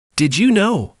Did you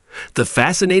know? The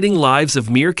fascinating lives of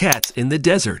meerkats in the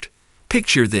desert.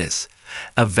 Picture this,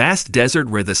 a vast desert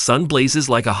where the sun blazes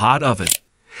like a hot oven.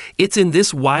 It's in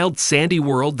this wild, sandy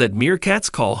world that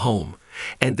meerkats call home,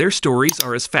 and their stories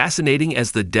are as fascinating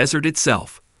as the desert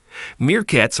itself.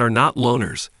 Meerkats are not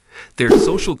loners. They're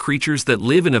social creatures that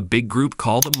live in a big group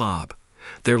called a mob.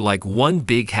 They're like one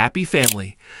big happy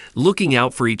family, looking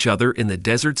out for each other in the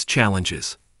desert's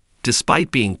challenges. Despite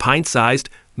being pint-sized,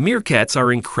 meerkats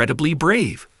are incredibly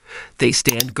brave. They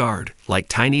stand guard, like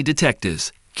tiny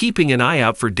detectives, keeping an eye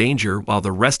out for danger while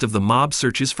the rest of the mob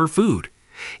searches for food.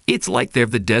 It's like they're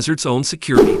the desert's own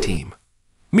security team.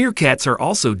 Meerkats are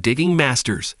also digging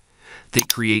masters. They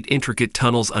create intricate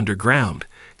tunnels underground,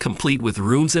 complete with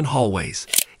rooms and hallways.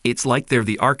 It's like they're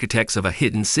the architects of a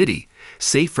hidden city,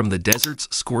 safe from the desert's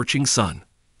scorching sun.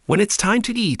 When it's time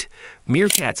to eat,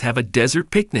 meerkats have a desert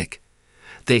picnic.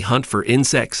 They hunt for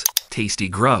insects, tasty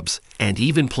grubs, and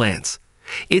even plants.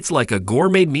 It's like a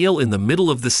gourmet meal in the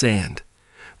middle of the sand.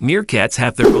 Meerkats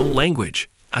have their own language,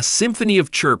 a symphony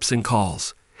of chirps and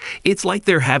calls. It's like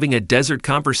they're having a desert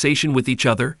conversation with each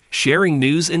other, sharing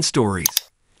news and stories.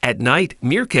 At night,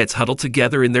 meerkats huddle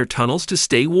together in their tunnels to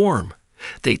stay warm.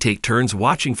 They take turns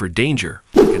watching for danger,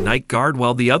 like a night guard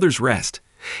while the others rest.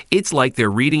 It's like they're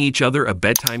reading each other a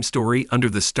bedtime story under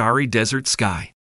the starry desert sky.